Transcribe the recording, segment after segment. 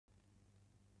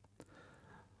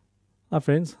Hi,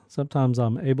 friends. Sometimes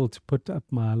I'm able to put up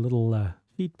my little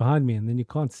feet behind me, and then you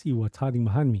can't see what's hiding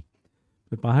behind me.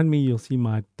 But behind me, you'll see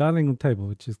my dining room table,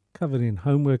 which is covered in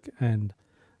homework and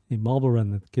a marble run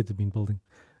that the kids have been building.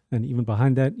 And even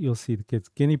behind that, you'll see the kids'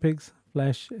 guinea pigs,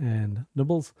 Flash and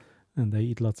Nibbles, and they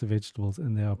eat lots of vegetables,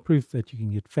 and they are proof that you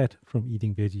can get fat from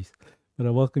eating veggies. But I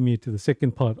welcome you to the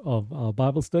second part of our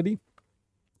Bible study,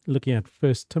 looking at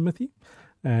First Timothy,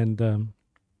 and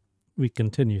we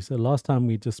continue. So last time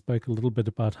we just spoke a little bit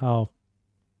about how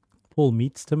Paul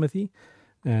meets Timothy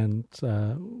and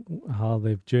how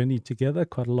they've journeyed together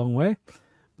quite a long way.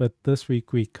 But this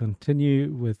week we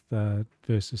continue with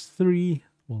verses 3.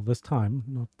 Well, this time,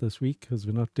 not this week, because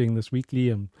we're not doing this weekly.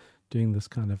 I'm doing this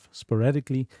kind of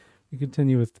sporadically. We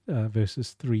continue with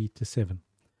verses 3 to 7.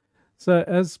 So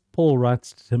as Paul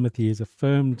writes to Timothy, he's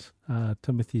affirmed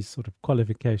Timothy's sort of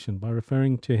qualification by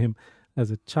referring to him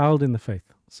as a child in the faith.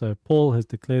 So Paul has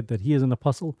declared that he is an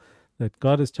apostle, that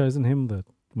God has chosen him, that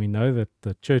we know that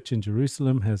the church in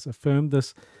Jerusalem has affirmed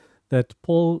this, that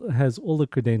Paul has all the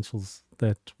credentials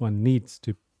that one needs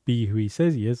to be who he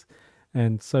says he is.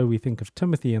 And so we think of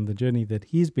Timothy and the journey that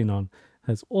he's been on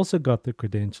has also got the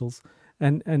credentials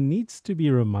and needs to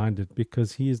be reminded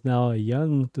because he is now a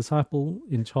young disciple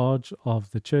in charge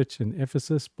of the church in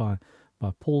Ephesus by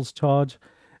Paul's charge.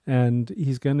 And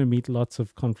he's going to meet lots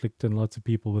of conflict and lots of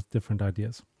people with different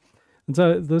ideas. And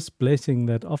so this blessing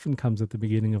that often comes at the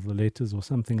beginning of the letters or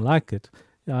something like it,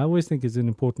 I always think is an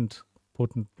important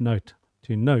note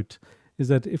to note, is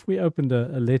that if we opened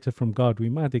a letter from God, we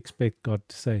might expect God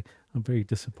to say, I'm very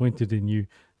disappointed in you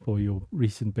for your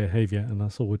recent behavior, and I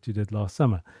saw what you did last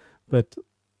summer. But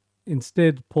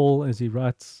instead, Paul, as he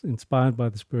writes, inspired by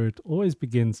the Spirit, always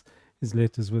begins his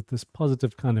letters with this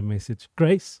positive kind of message: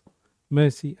 grace,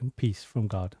 mercy, and peace from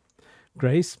God.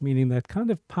 Grace, meaning that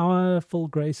kind of powerful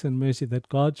grace and mercy that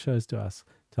God shows to us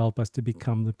to help us to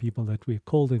become the people that we're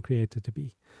called and created to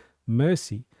be.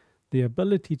 Mercy, the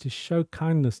ability to show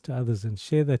kindness to others and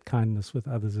share that kindness with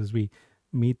others as we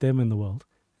meet them in the world.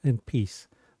 And peace,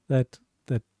 that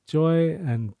joy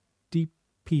and deep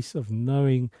peace of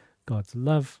knowing God's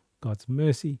love, God's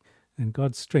mercy, and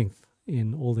God's strength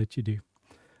in all that you do.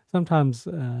 Sometimes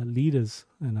leaders,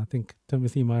 and I think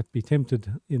Timothy might be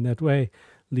tempted in that way,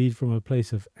 lead from a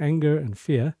place of anger and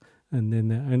fear, and then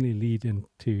they only lead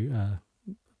into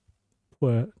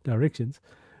poor directions.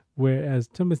 Whereas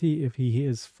Timothy, if he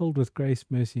is filled with grace,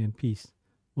 mercy, and peace,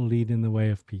 will lead in the way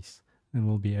of peace and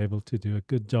will be able to do a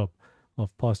good job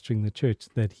of pastoring the church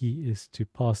that he is to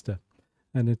pastor.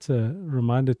 And it's a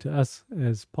reminder to us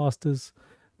as pastors,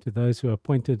 to those who are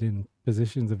appointed in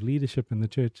positions of leadership in the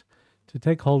church, to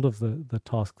take hold of the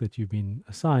task that you've been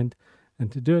assigned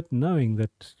and to do it knowing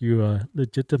that you are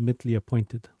legitimately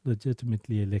appointed,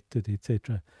 legitimately elected,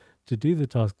 etc., to do the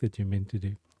task that you're meant to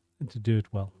do and to do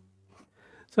it well.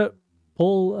 So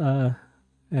Paul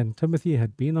and Timothy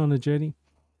had been on a journey.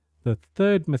 The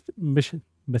third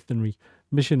missionary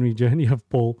journey of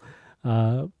Paul.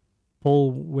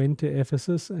 Paul went to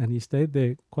Ephesus and he stayed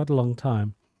there quite a long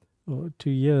time, 2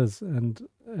 years. And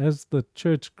as the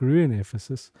church grew in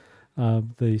Ephesus,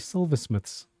 the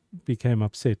silversmiths became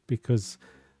upset because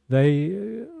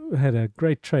they had a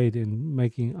great trade in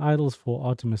making idols for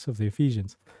Artemis of the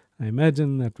Ephesians. I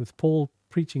imagine that with Paul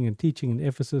preaching and teaching in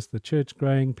Ephesus, the church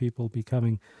growing, people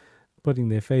putting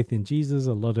their faith in Jesus,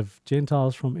 a lot of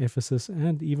Gentiles from Ephesus,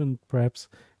 and even perhaps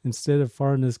instead of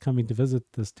foreigners coming to visit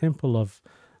this temple of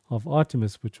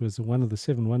Artemis, which was one of the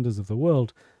 7 wonders of the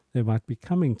world, they might be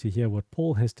coming to hear what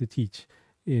Paul has to teach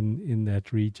in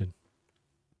that region.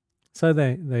 So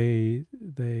they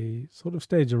sort of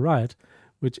stage a riot,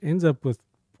 which ends up with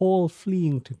Paul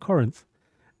fleeing to Corinth,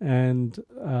 and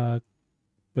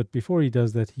but before he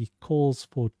does that, he calls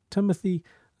for Timothy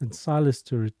and Silas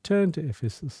to return to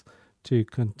Ephesus to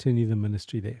continue the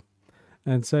ministry there.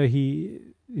 And so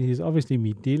he's obviously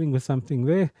dealing with something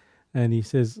there, and he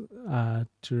says, I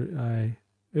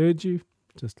urge you,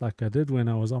 just like I did when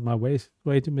I was on my way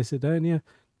to Macedonia,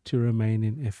 to remain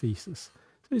in Ephesus.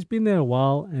 So he's been there a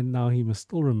while, and now he must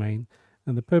still remain.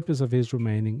 And the purpose of his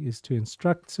remaining is to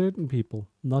instruct certain people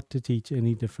not to teach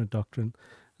any different doctrine,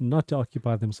 and not to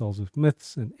occupy themselves with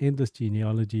myths and endless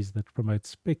genealogies that promote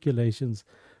speculations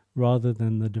rather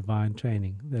than the divine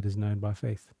training that is known by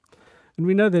faith. And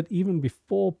we know that even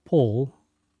before Paul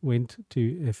went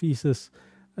to Ephesus,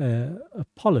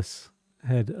 Apollos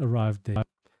had arrived there.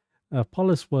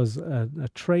 Apollos was a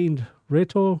trained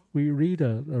rhetor, we read,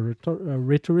 a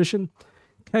rhetorician,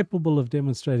 capable of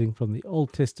demonstrating from the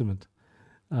Old Testament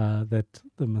that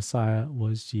the Messiah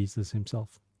was Jesus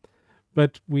himself.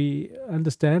 But we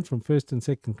understand from 1st and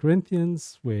 2nd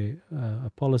Corinthians, where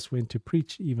Apollos went to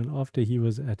preach even after he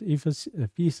was at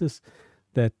Ephesus,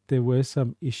 that there were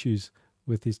some issues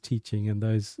with his teaching, and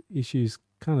those issues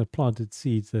kind of planted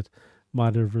seeds that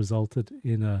might have resulted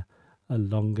in a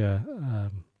longer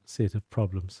set of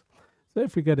problems. So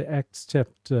if we go to Acts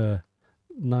chapter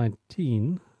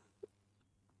 19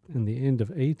 and the end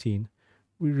of 18,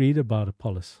 we read about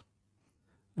Apollos.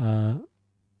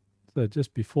 So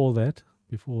just before that,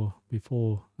 before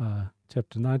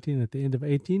chapter 19, at the end of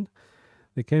 18,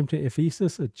 there came to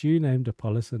Ephesus a Jew named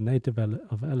Apollos, a native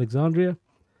of Alexandria,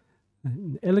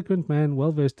 an eloquent man,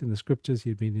 well versed in the scriptures. He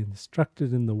had been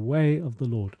instructed in the way of the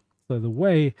Lord. So the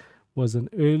way was an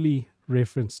early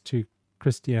reference to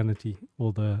Christianity,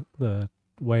 or the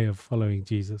way of following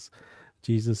Jesus.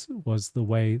 Jesus was the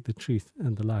way, the truth,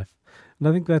 and the life. And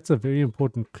I think that's a very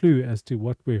important clue as to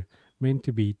what we're meant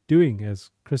to be doing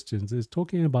as Christians, is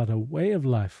talking about a way of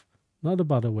life, not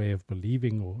about a way of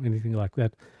believing or anything like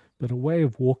that, but a way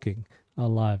of walking our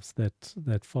lives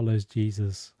that follows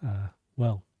Jesus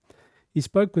well. He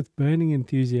spoke with burning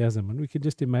enthusiasm, and we can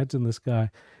just imagine this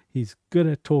guy. He's good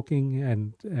at talking,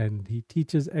 and he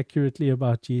teaches accurately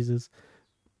about Jesus,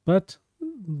 but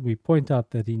we point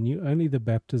out that he knew only the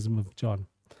baptism of John.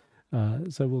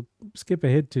 So we'll skip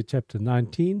ahead to chapter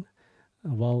 19.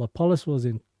 While Apollos was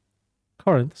in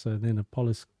Corinth, so then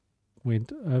Apollos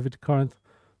went over to Corinth,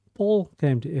 Paul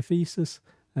came to Ephesus,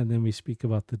 and then we speak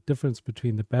about the difference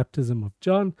between the baptism of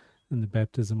John and the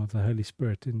baptism of the Holy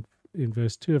Spirit. In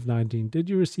verse 2 of 19, did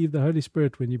you receive the Holy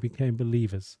Spirit when you became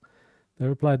believers? They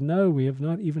replied, no, we have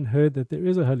not even heard that there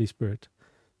is a Holy Spirit.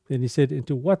 Then he said,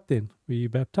 into what then were you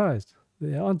baptized?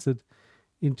 They answered,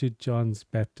 into John's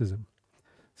baptism.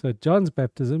 So John's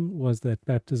baptism was that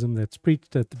baptism that's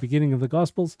preached at the beginning of the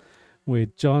Gospels, where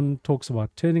John talks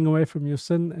about turning away from your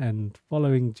sin and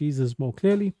following Jesus more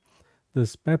clearly.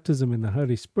 This baptism in the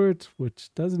Holy Spirit, which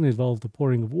doesn't involve the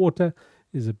pouring of water,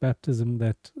 is a baptism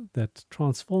that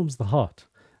transforms the heart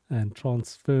and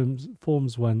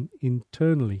transforms one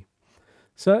internally.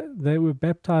 So they were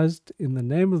baptized in the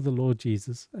name of the Lord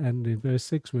Jesus. And in verse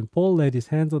 6, when Paul laid his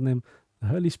hands on them, the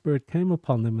Holy Spirit came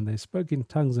upon them, and they spoke in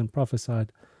tongues and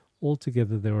prophesied.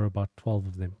 Altogether, there were about 12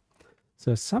 of them.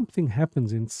 So something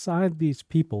happens inside these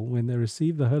people when they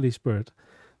receive the Holy Spirit,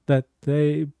 that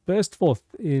they burst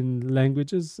forth in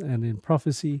languages and in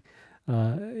prophecy,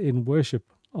 in worship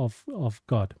of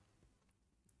God.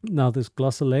 Now, this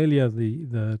glossolalia,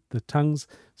 the tongues,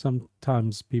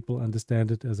 sometimes people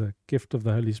understand it as a gift of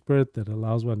the Holy Spirit that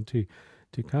allows one to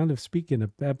kind of speak in a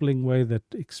babbling way that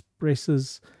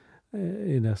expresses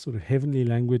in a sort of heavenly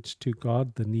language to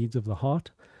God the needs of the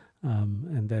heart.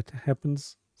 And that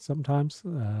happens sometimes,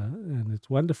 and it's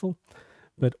wonderful.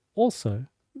 But also,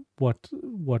 what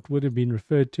would have been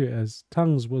referred to as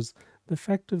tongues was the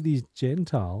fact of these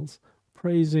Gentiles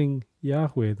praising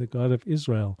Yahweh, the God of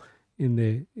Israel, in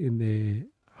their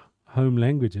home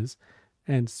languages,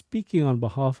 and speaking on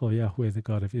behalf of Yahweh, the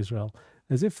God of Israel,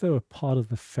 as if they were part of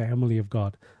the family of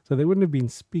God. So they wouldn't have been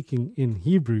speaking in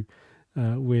Hebrew,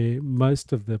 where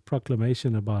most of the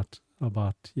proclamation about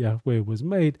Yahweh was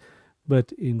made,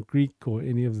 but in Greek or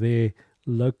any of their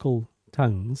local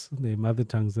tongues, their mother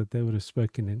tongues that they would have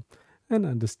spoken in, and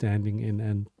understanding in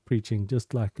and preaching,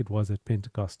 just like it was at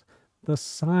Pentecost. The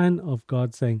sign of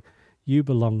God saying, you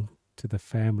belong to the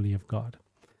family of God.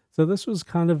 So this was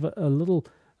kind of a little,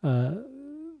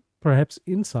 perhaps,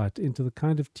 insight into the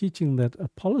kind of teaching that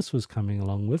Apollos was coming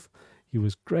along with. He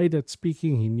was great at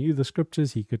speaking. He knew the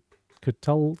scriptures. He could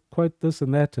quote this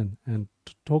and that, and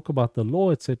talk about the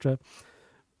law, etc.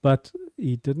 But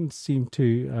he didn't seem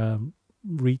to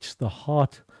reach the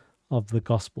heart of the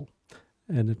gospel.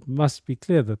 And it must be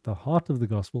clear that the heart of the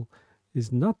gospel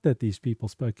is not that these people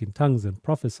spoke in tongues and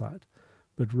prophesied,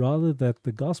 but rather that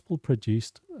the gospel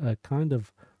produced a kind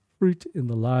of fruit in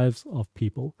the lives of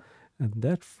people, and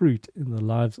that fruit in the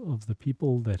lives of the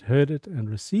people that heard it and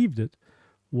received it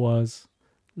was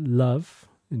love,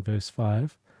 in verse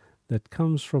 5, that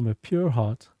comes from a pure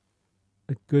heart,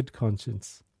 a good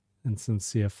conscience, and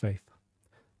sincere faith.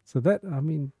 So that, I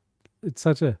mean, it's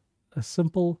such a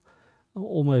simple,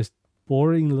 almost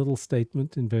boring little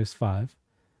statement in verse 5,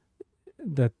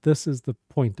 that this is the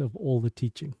point of all the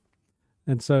teaching.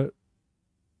 And so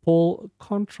Paul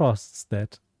contrasts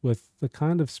that with the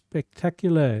kind of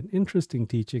spectacular and interesting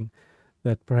teaching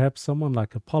that perhaps someone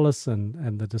like Apollos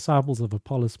and the disciples of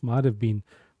Apollos might have been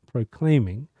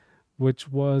proclaiming, which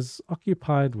was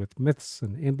occupied with myths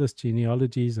and endless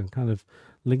genealogies and kind of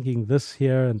linking this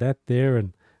here and that there,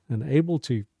 and able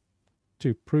to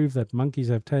prove that monkeys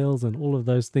have tails and all of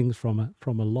those things from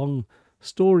a long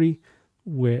story,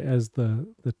 whereas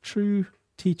the true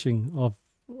teaching of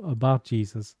about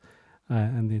Jesus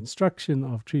and the instruction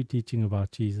of true teaching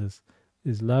about Jesus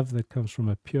is love that comes from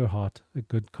a pure heart, a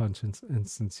good conscience, and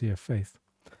sincere faith.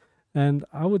 And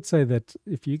I would say that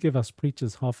if you give us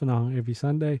preachers half an hour every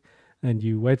Sunday and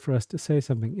you wait for us to say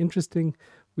something interesting,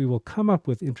 we will come up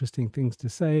with interesting things to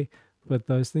say, but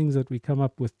those things that we come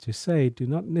up with to say do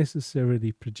not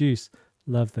necessarily produce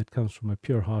love that comes from a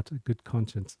pure heart, a good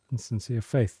conscience, and sincere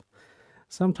faith.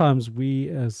 Sometimes we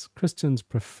as Christians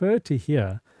prefer to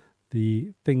hear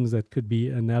the things that could be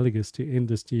analogous to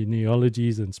endless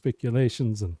genealogies and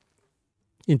speculations and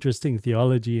interesting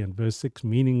theology and verse 6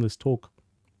 meaningless talk,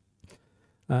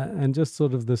 and just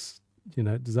sort of this,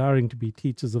 desiring to be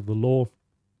teachers of the law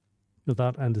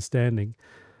without understanding,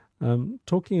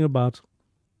 talking about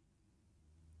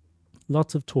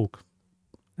lots of talk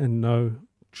and no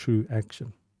true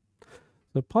action.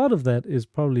 So part of that is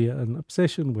probably an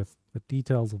obsession with the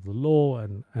details of the law,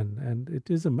 and it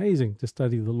is amazing to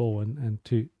study the law and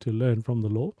to learn from the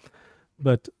law.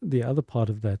 But the other part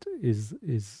of that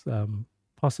is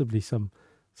possibly some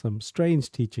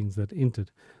strange teachings that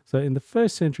entered. So in the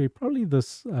first century, probably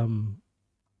this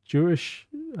Jewish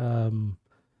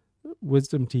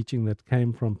wisdom teaching that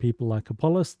came from people like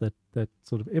Apollos that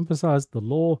sort of emphasized the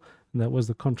law, and that was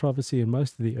the controversy in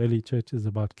most of the early churches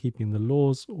about keeping the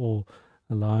laws or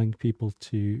allowing people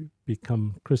to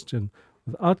become Christian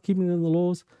without keeping the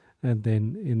laws. And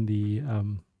then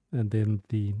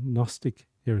the Gnostic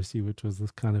heresy, which was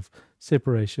this kind of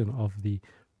separation of the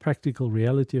practical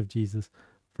reality of Jesus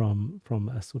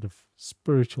from a sort of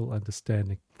spiritual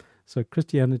understanding. So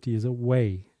Christianity is a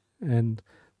way, and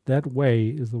that way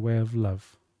is the way of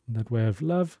love. And that way of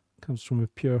love comes from a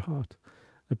pure heart.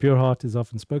 A pure heart is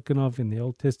often spoken of in the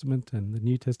Old Testament and the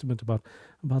New Testament about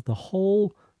the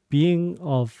whole being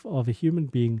of a human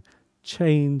being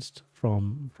changed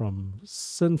from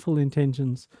sinful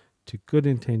intentions to good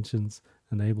intentions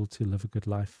and able to live a good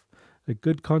life. A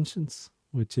good conscience,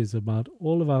 which is about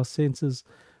all of our senses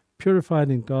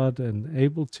purified in God and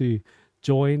able to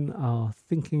join our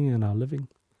thinking and our living,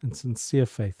 and sincere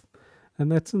faith.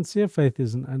 And that sincere faith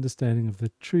is an understanding of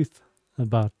the truth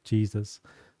about Jesus.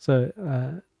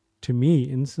 So to me,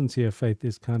 insincere faith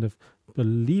is kind of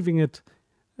believing it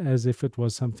as if it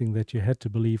was something that you had to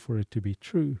believe for it to be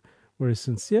true, whereas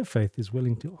sincere faith is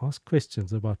willing to ask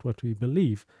questions about what we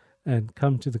believe and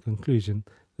come to the conclusion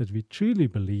that we truly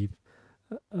believe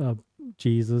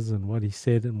Jesus and what he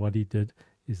said and what he did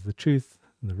is the truth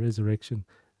and the resurrection,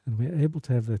 and we're able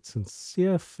to have that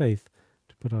sincere faith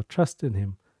to put our trust in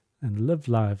him and live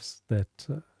lives that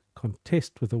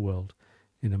contest with the world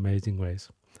in amazing ways.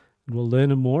 And we'll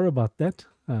learn more about that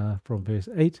from verse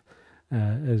 8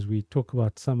 as we talk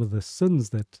about some of the sins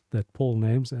that Paul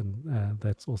names, and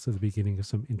that's also the beginning of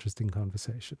some interesting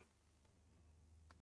conversation.